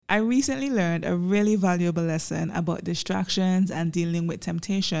I recently learned a really valuable lesson about distractions and dealing with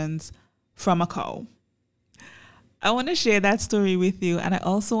temptations from a cow. I want to share that story with you, and I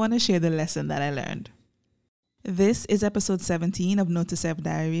also want to share the lesson that I learned. This is episode 17 of Note to Self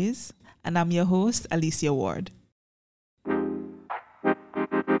Diaries, and I'm your host, Alicia Ward.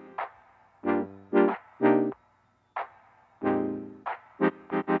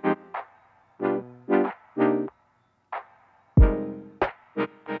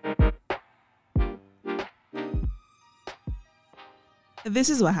 This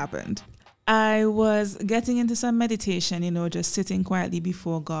is what happened. I was getting into some meditation, just sitting quietly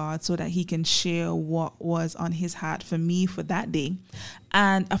before God so that He can share what was on His heart for me for that day.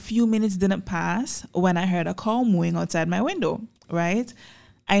 And a few minutes didn't pass when I heard a cow mooing outside my window, right?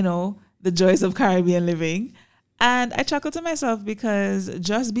 I know, the joys of Caribbean living. And I chuckled to myself because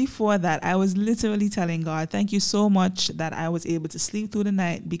just before that, I was literally telling God, thank you so much that I was able to sleep through the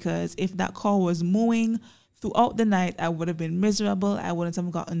night, because if that cow was mooing throughout the night, I would have been miserable. I wouldn't have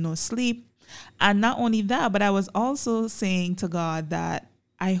gotten no sleep. And not only that, but I was also saying to God that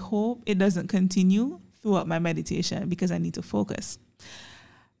I hope it doesn't continue throughout my meditation because I need to focus.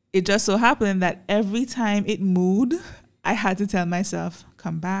 It just so happened that every time it moved, I had to tell myself,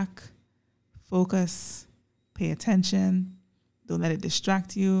 come back, focus, pay attention, don't let it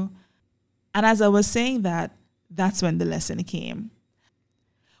distract you. And as I was saying that, that's when the lesson came.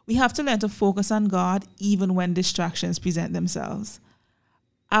 We have to learn to focus on God even when distractions present themselves.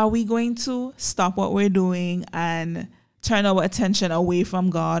 Are we going to stop what we're doing and turn our attention away from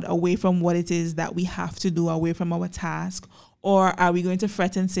God, away from what it is that we have to do, away from our task? Or are we going to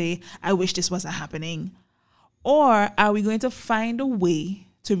fret and say, I wish this wasn't happening? Or are we going to find a way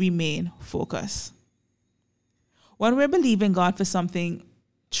to remain focused? When we're believing God for something,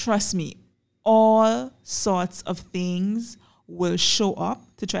 trust me, all sorts of things will show up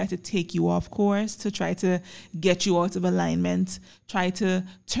to try to take you off course, to try to get you out of alignment, try to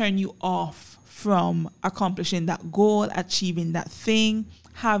turn you off from accomplishing that goal, achieving that thing,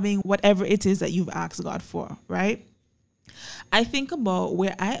 having whatever it is that you've asked God for, right? I think about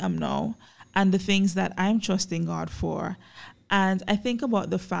where I am now and the things that I'm trusting God for. And I think about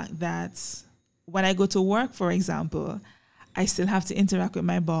the fact that when I go to work, for example, I still have to interact with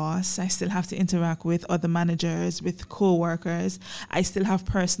my boss. I still have to interact with other managers, with co-workers. I still have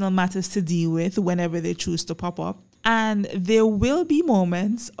personal matters to deal with whenever they choose to pop up. And there will be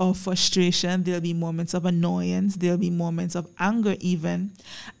moments of frustration. There'll be moments of annoyance. There'll be moments of anger even.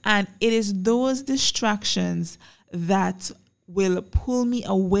 And it is those distractions that will pull me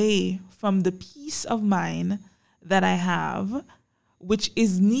away from the peace of mind that I have, which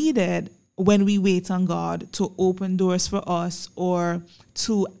is needed when we wait on God to open doors for us or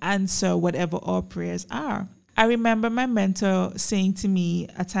to answer whatever our prayers are. I remember my mentor saying to me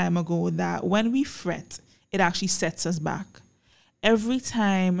a time ago that when we fret, it actually sets us back. Every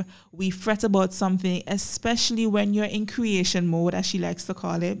time we fret about something, especially when you're in creation mode, as she likes to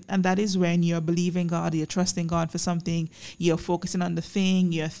call it, and that is when you're believing God, you're trusting God for something, you're focusing on the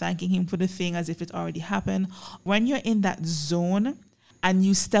thing, you're thanking Him for the thing as if it already happened. When you're in that zone, and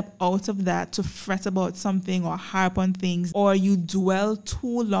you step out of that to fret about something or harp on things, or you dwell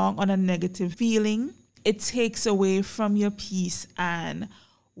too long on a negative feeling, it takes away from your peace. And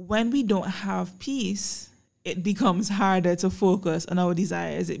when we don't have peace, it becomes harder to focus on our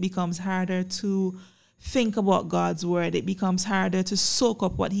desires. It becomes harder to think about God's word. It becomes harder to soak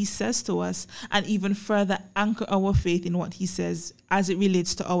up what He says to us and even further anchor our faith in what He says as it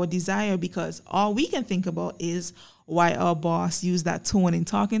relates to our desire, because all we can think about is why our boss used that tone in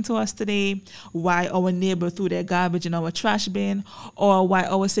talking to us today, why our neighbor threw their garbage in our trash bin, or why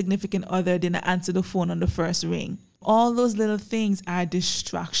our significant other didn't answer the phone on the first ring. All those little things are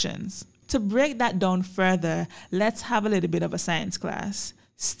distractions. To break that down further, let's have a little bit of a science class.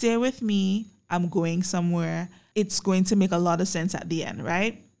 Stay with me. I'm going somewhere. It's going to make a lot of sense at the end,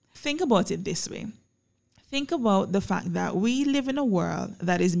 right? Think about it this way. Think about the fact that we live in a world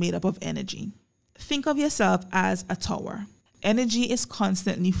that is made up of energy. Think of yourself as a tower. Energy is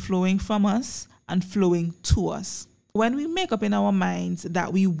constantly flowing from us and flowing to us. When we make up in our minds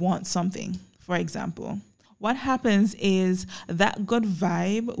that we want something, for example, what happens is that good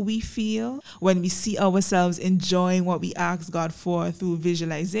vibe we feel when we see ourselves enjoying what we ask God for through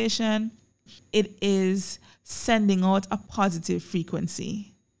visualization, it is sending out a positive frequency.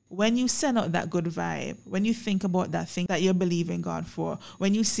 When you send out that good vibe, when you think about that thing that you're believing God for,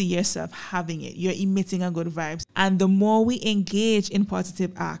 when you see yourself having it, you're emitting a good vibe. And the more we engage in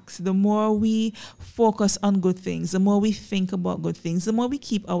positive acts, the more we focus on good things, the more we think about good things, the more we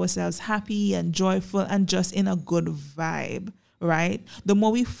keep ourselves happy and joyful and just in a good vibe, right? The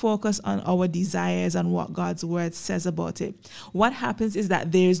more we focus on our desires and what God's word says about it, what happens is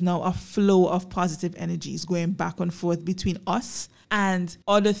that there's now a flow of positive energies going back and forth between us and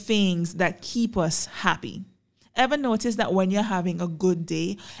other things that keep us happy. Ever notice that when you're having a good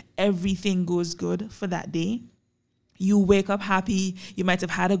day, everything goes good for that day? You wake up happy, you might have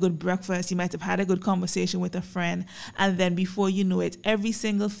had a good breakfast, you might have had a good conversation with a friend, and then before you know it, every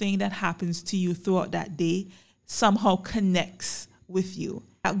single thing that happens to you throughout that day somehow connects with you.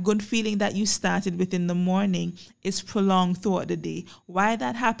 That good feeling that you started with in the morning is prolonged throughout the day. Why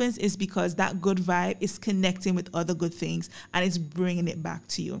that happens is because that good vibe is connecting with other good things and it's bringing it back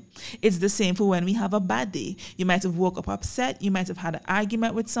to you. It's the same for when we have a bad day. You might have woke up upset. You might have had an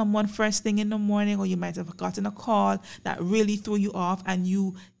argument with someone first thing in the morning, or you might have gotten a call that really threw you off and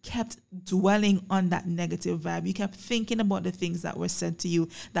you kept dwelling on that negative vibe. You kept thinking about the things that were said to you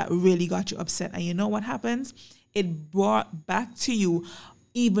that really got you upset. And you know what happens? It brought back to you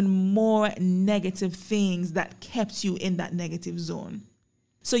even more negative things that kept you in that negative zone.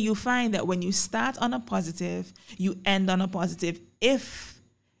 So you find that when you start on a positive, you end on a positive if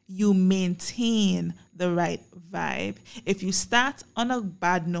you maintain the right vibe. If you start on a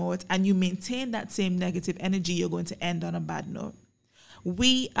bad note and you maintain that same negative energy, you're going to end on a bad note.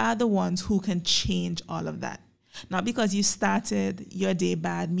 We are the ones who can change all of that. Not because you started your day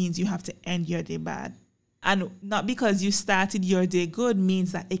bad means you have to end your day bad. And not because you started your day good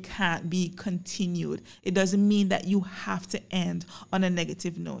means that it can't be continued. It doesn't mean that you have to end on a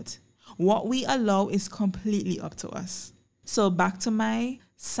negative note. What we allow is completely up to us. So back to my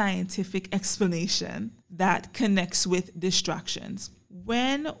scientific explanation that connects with distractions.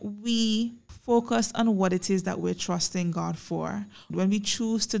 When we focus on what it is that we're trusting God for, when we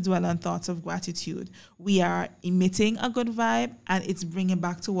choose to dwell on thoughts of gratitude, we are emitting a good vibe and it's bringing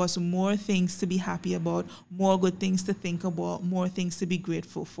back to us more things to be happy about, more good things to think about, more things to be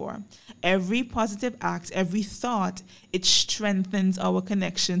grateful for. Every positive act, every thought, it strengthens our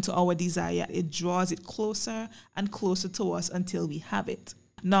connection to our desire. It draws it closer and closer to us until we have it.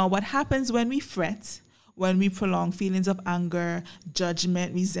 Now, what happens when we fret, when we prolong feelings of anger,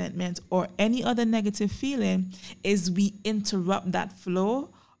 judgment, resentment, or any other negative feeling, is we interrupt that flow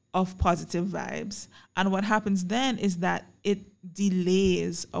of positive vibes. And what happens then is that it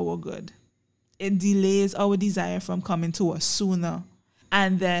delays our good. It delays our desire from coming to us sooner.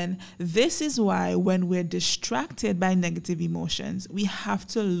 And then this is why when we're distracted by negative emotions, we have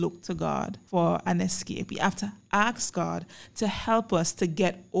to look to God for an escape. We have to ask God to help us to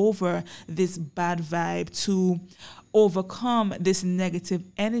get over this bad vibe, to overcome this negative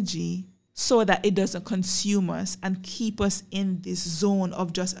energy so that it doesn't consume us and keep us in this zone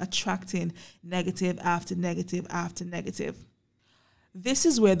of just attracting negative after negative after negative. This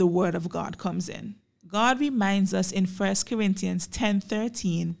is where the word of God comes in. God reminds us in 1 Corinthians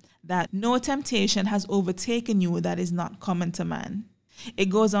 10:13 that no temptation has overtaken you that is not common to man. It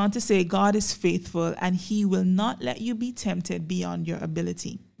goes on to say God is faithful and he will not let you be tempted beyond your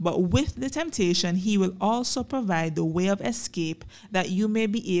ability. But with the temptation, he will also provide the way of escape that you may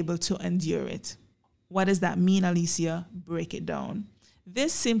be able to endure it. What does that mean, Alicia? Break it down.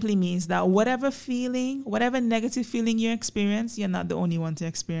 This simply means that whatever negative feeling you experience, you're not the only one to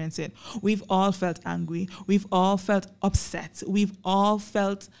experience it. We've all felt angry. We've all felt upset. We've all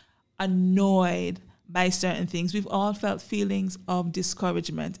felt annoyed by certain things. We've all felt feelings of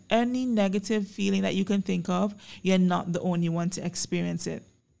discouragement. Any negative feeling that you can think of, you're not the only one to experience it.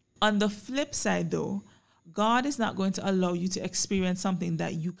 On the flip side, though, God is not going to allow you to experience something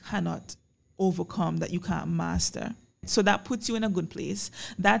that you cannot overcome, that you can't master. So that puts you in a good place.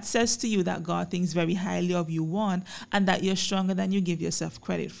 That says to you that God thinks very highly of you, one, and that you're stronger than you give yourself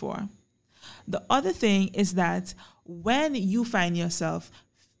credit for. The other thing is that when you find yourself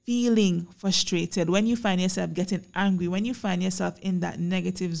feeling frustrated, when you find yourself getting angry, when you find yourself in that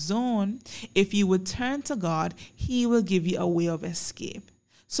negative zone, if you would turn to God, he will give you a way of escape.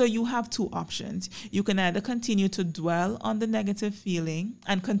 So you have two options. You can either continue to dwell on the negative feeling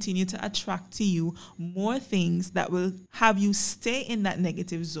and continue to attract to you more things that will have you stay in that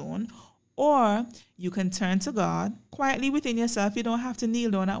negative zone, or you can turn to God quietly within yourself. You don't have to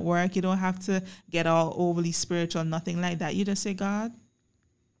kneel down at work. You don't have to get all overly spiritual, nothing like that. You just say, God,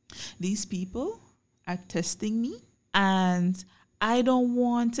 these people are testing me and I don't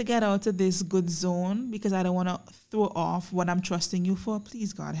want to get out of this good zone because I don't want to throw off what I'm trusting you for.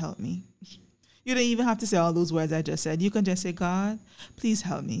 Please, God, help me. You don't even have to say all those words I just said. You can just say, God, please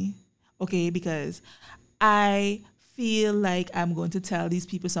help me. Okay, because I feel like I'm going to tell these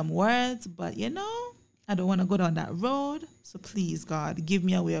people some words, but I don't want to go down that road. So please, God, give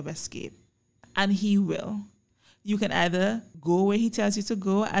me a way of escape. And he will. You can either go where he tells you to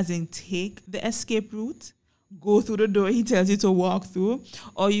go, as in take the escape route, go through the door he tells you to walk through,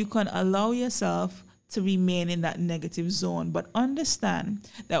 or you can allow yourself to remain in that negative zone. But understand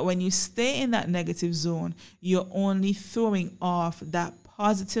that when you stay in that negative zone, you're only throwing off that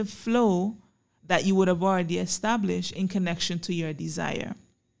positive flow that you would have already established in connection to your desire.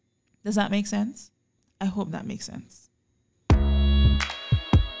 Does that make sense? I hope that makes sense.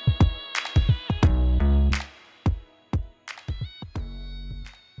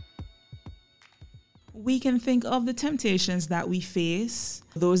 We can think of the temptations that we face,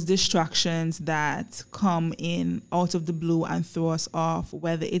 those distractions that come in out of the blue and throw us off,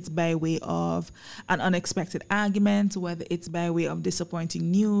 whether it's by way of an unexpected argument, whether it's by way of disappointing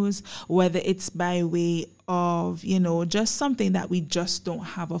news, whether it's by way of, just something that we just don't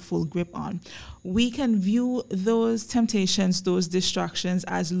have a full grip on. We can view those temptations, those distractions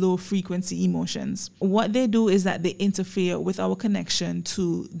as low frequency emotions. What they do is that they interfere with our connection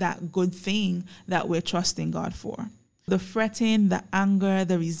to that good thing that we're trusting God for. The fretting, the anger,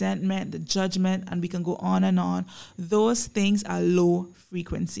 the resentment, the judgment, and we can go on and on. Those things are low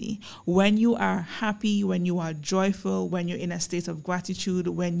frequency. When you are happy, when you are joyful, when you're in a state of gratitude,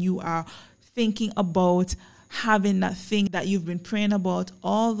 when you are thinking about having that thing that you've been praying about,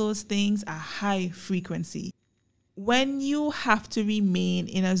 all those things are high frequency. When you have to remain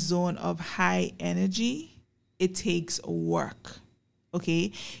in a zone of high energy, it takes work.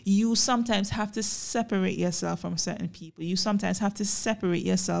 Okay, you sometimes have to separate yourself from certain people. You sometimes have to separate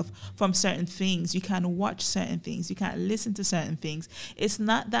yourself from certain things. You can't watch certain things. You can't listen to certain things. It's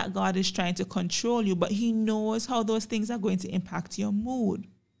not that God is trying to control you, but he knows how those things are going to impact your mood.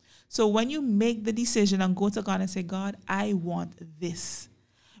 So when you make the decision and go to God and say, God, I want this,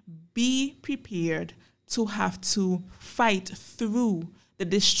 be prepared to have to fight through the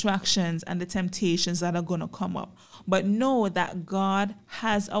distractions and the temptations that are going to come up. But know that God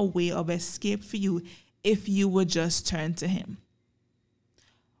has a way of escape for you if you would just turn to him.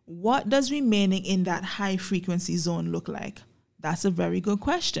 What does remaining in that high frequency zone look like? That's a very good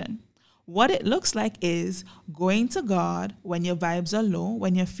question. What it looks like is going to God when your vibes are low,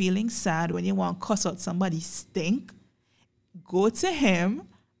 when you're feeling sad, when you want to cuss out somebody stink. Go to him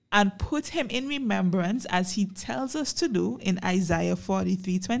and put him in remembrance, as he tells us to do in Isaiah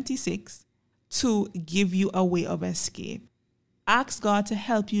 43:26, to give you a way of escape. Ask God to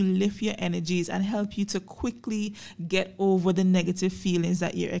help you lift your energies and help you to quickly get over the negative feelings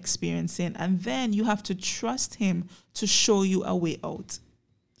that you're experiencing. And then you have to trust him to show you a way out.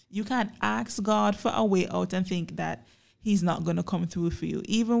 You can't ask God for a way out and think that he's not going to come through for you.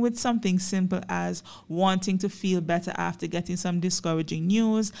 Even with something simple as wanting to feel better after getting some discouraging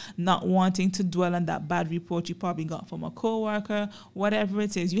news, not wanting to dwell on that bad report you probably got from a coworker, whatever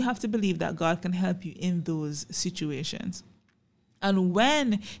it is, you have to believe that God can help you in those situations. And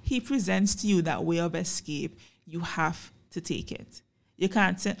when he presents to you that way of escape, you have to take it. You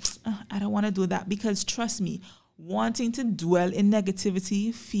can't say, I don't want to do that, because trust me, wanting to dwell in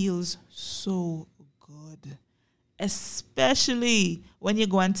negativity feels so good. Especially when you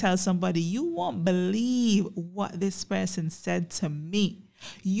go and tell somebody, you won't believe what this person said to me.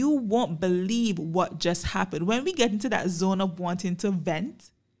 You won't believe what just happened. When we get into that zone of wanting to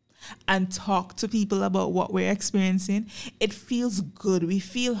vent and talk to people about what we're experiencing, it feels good. We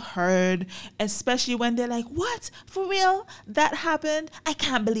feel heard, especially when they're like, what? For real? That happened? I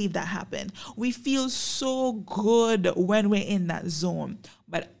can't believe that happened. We feel so good when we're in that zone.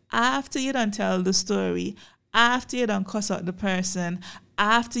 But after you done tell the story, after you done cuss out the person,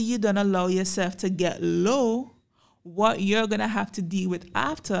 after you done allow yourself to get low, what you're going to have to deal with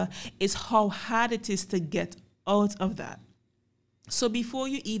after is how hard it is to get out of that. So before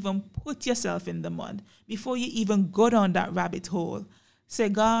you even put yourself in the mud, before you even go down that rabbit hole, say,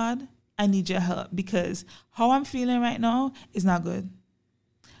 God, I need your help, because how I'm feeling right now is not good.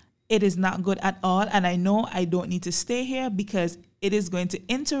 It is not good at all. And I know I don't need to stay here, because it is going to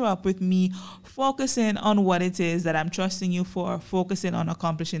interrupt with me focusing on what it is that I'm trusting you for, focusing on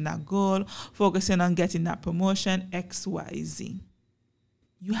accomplishing that goal, focusing on getting that promotion, X, Y, Z.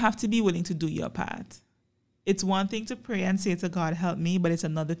 You have to be willing to do your part. It's one thing to pray and say to God, help me, but it's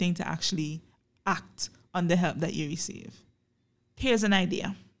another thing to actually act on the help that you receive. Here's an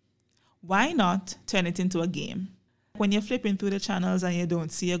idea. Why not turn it into a game? When you're flipping through the channels and you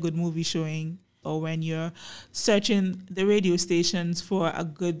don't see a good movie showing, or when you're searching the radio stations for a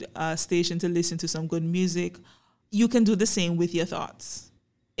good station to listen to some good music, you can do the same with your thoughts.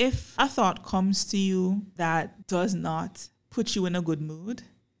 If a thought comes to you that does not put you in a good mood,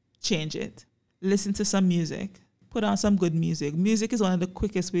 change it. Listen to some music. Put on some good music. Music is one of the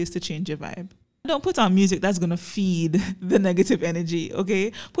quickest ways to change your vibe. Don't put on music that's going to feed the negative energy,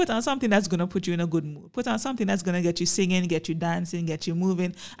 okay? Put on something that's going to put you in a good mood. Put on something that's going to get you singing, get you dancing, get you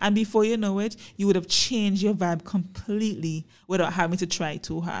moving. And before you know it, you would have changed your vibe completely without having to try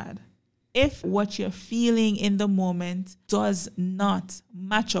too hard. If what you're feeling in the moment does not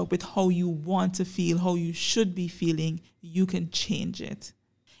match up with how you want to feel, how you should be feeling, you can change it.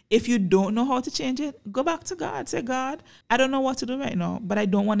 If you don't know how to change it, go back to God. Say, God, I don't know what to do right now, but I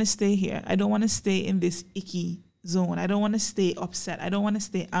don't want to stay here. I don't want to stay in this icky zone. I don't want to stay upset. I don't want to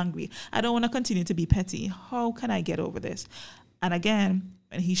stay angry. I don't want to continue to be petty. How can I get over this? And again,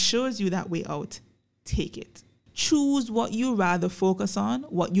 when he shows you that way out, take it. Choose what you rather focus on,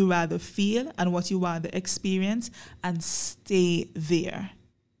 what you rather feel, and what you rather experience, and stay there.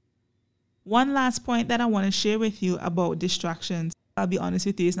 One last point that I want to share with you about distractions, I'll be honest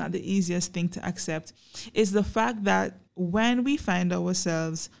with you, it's not the easiest thing to accept, is the fact that when we find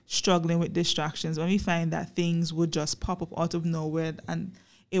ourselves struggling with distractions, when we find that things would just pop up out of nowhere and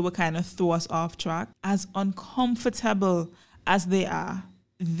it will kind of throw us off track, as uncomfortable as they are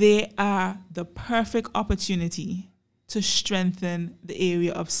the perfect opportunity to strengthen the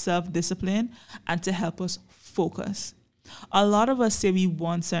area of self-discipline and to help us focus. A lot of us say we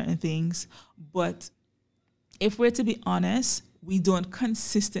want certain things, but if we're to be honest, we don't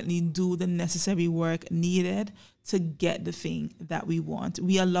consistently do the necessary work needed to get the thing that we want.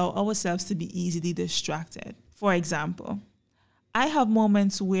 We allow ourselves to be easily distracted. For example, I have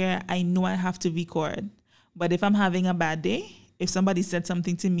moments where I know I have to record, but if I'm having a bad day, if somebody said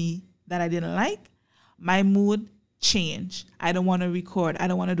something to me that I didn't like, my mood change. I don't want to record. I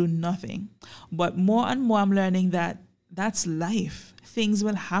don't want to do nothing. But more and more I'm learning that that's life. Things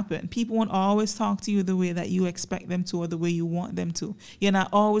will happen. People won't always talk to you the way that you expect them to or the way you want them to. You're not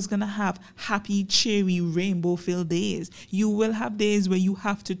always going to have happy, cheery, rainbow-filled days. You will have days where you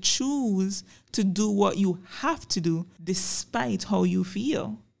have to choose to do what you have to do despite how you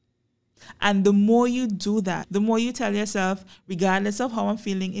feel. And the more you do that, the more you tell yourself, regardless of how I'm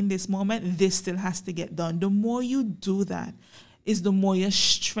feeling in this moment, this still has to get done. The more you do that, is the more you're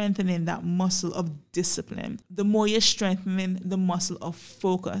strengthening that muscle of discipline, the more you're strengthening the muscle of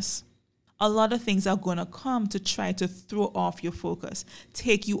focus. A lot of things are going to come to try to throw off your focus,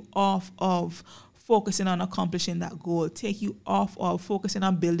 take you off of focusing on accomplishing that goal, take you off of focusing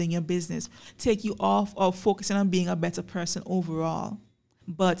on building your business, take you off of focusing on being a better person overall.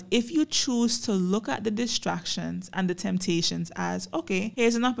 But if you choose to look at the distractions and the temptations as, okay,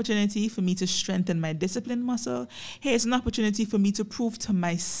 here's an opportunity for me to strengthen my discipline muscle. Here's an opportunity for me to prove to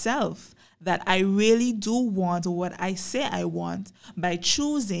myself that I really do want what I say I want by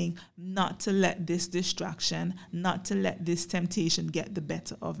choosing not to let this distraction, not to let this temptation get the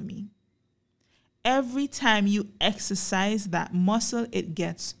better of me. Every time you exercise that muscle, it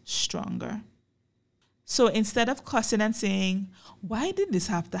gets stronger. So instead of cussing and saying, why did this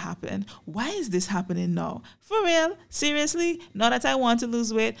have to happen? Why is this happening now? For real? Seriously? Now that I want to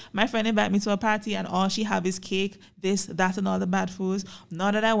lose weight, my friend invited me to a party and all she have is cake, this, that, and all the bad foods.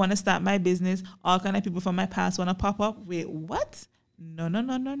 Now that I want to start my business, all kind of people from my past want to pop up. Wait, what?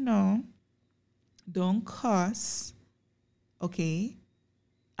 No. Don't cuss. Okay?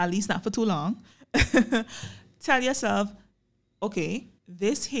 At least not for too long. Tell yourself, okay,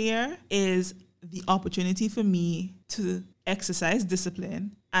 this here is the opportunity for me to exercise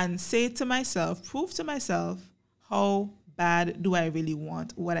discipline and say to myself, prove to myself, how bad do I really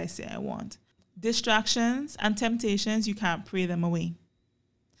want what I say I want? Distractions and temptations, you can't pray them away.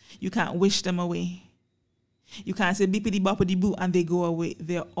 You can't wish them away. You can't say beepity boppity boo and they go away.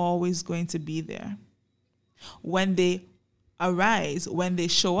 They're always going to be there. When they arise, when they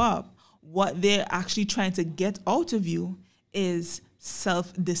show up, what they're actually trying to get out of you is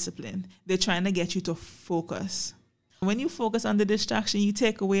self-discipline. They're trying to get you to focus. When you focus on the distraction, you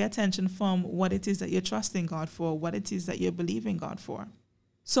take away attention from what it is that you're trusting God for, what it is that you're believing God for.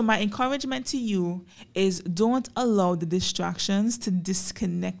 So my encouragement to you is don't allow the distractions to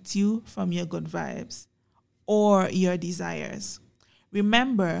disconnect you from your good vibes or your desires.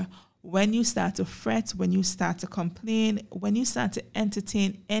 Remember, when you start to fret, when you start to complain, when you start to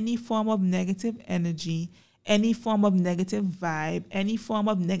entertain any form of negative energy, any form of negative vibe, any form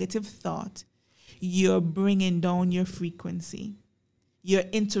of negative thought, you're bringing down your frequency. You're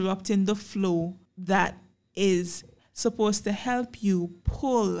interrupting the flow that is supposed to help you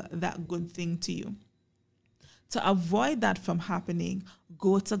pull that good thing to you. To avoid that from happening,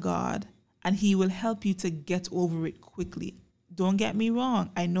 go to God and He will help you to get over it quickly. Don't get me wrong.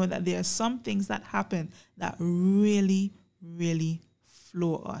 I know that there are some things that happen that really, really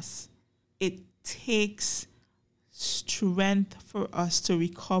floor us. It takes strength for us to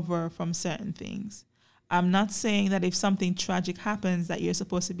recover from certain things. I'm not saying that if something tragic happens that you're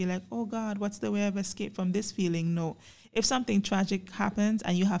supposed to be like, oh God, what's the way of escape from this feeling? No. If something tragic happens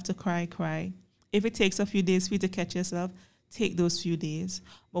and you have to cry, cry. If it takes a few days for you to catch yourself, take those few days.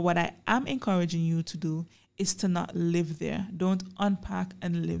 But what I am encouraging you to do is to not live there. Don't unpack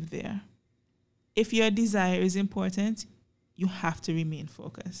and live there. If your desire is important, you have to remain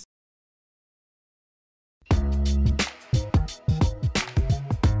focused.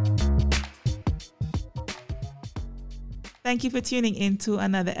 Thank you for tuning in to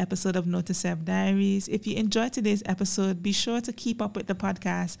another episode of Note to Self Diaries. If you enjoyed today's episode, be sure to keep up with the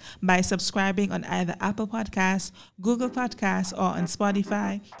podcast by subscribing on either Apple Podcasts, Google Podcasts, or on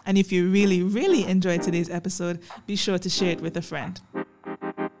Spotify. And if you really, really enjoyed today's episode, be sure to share it with a friend.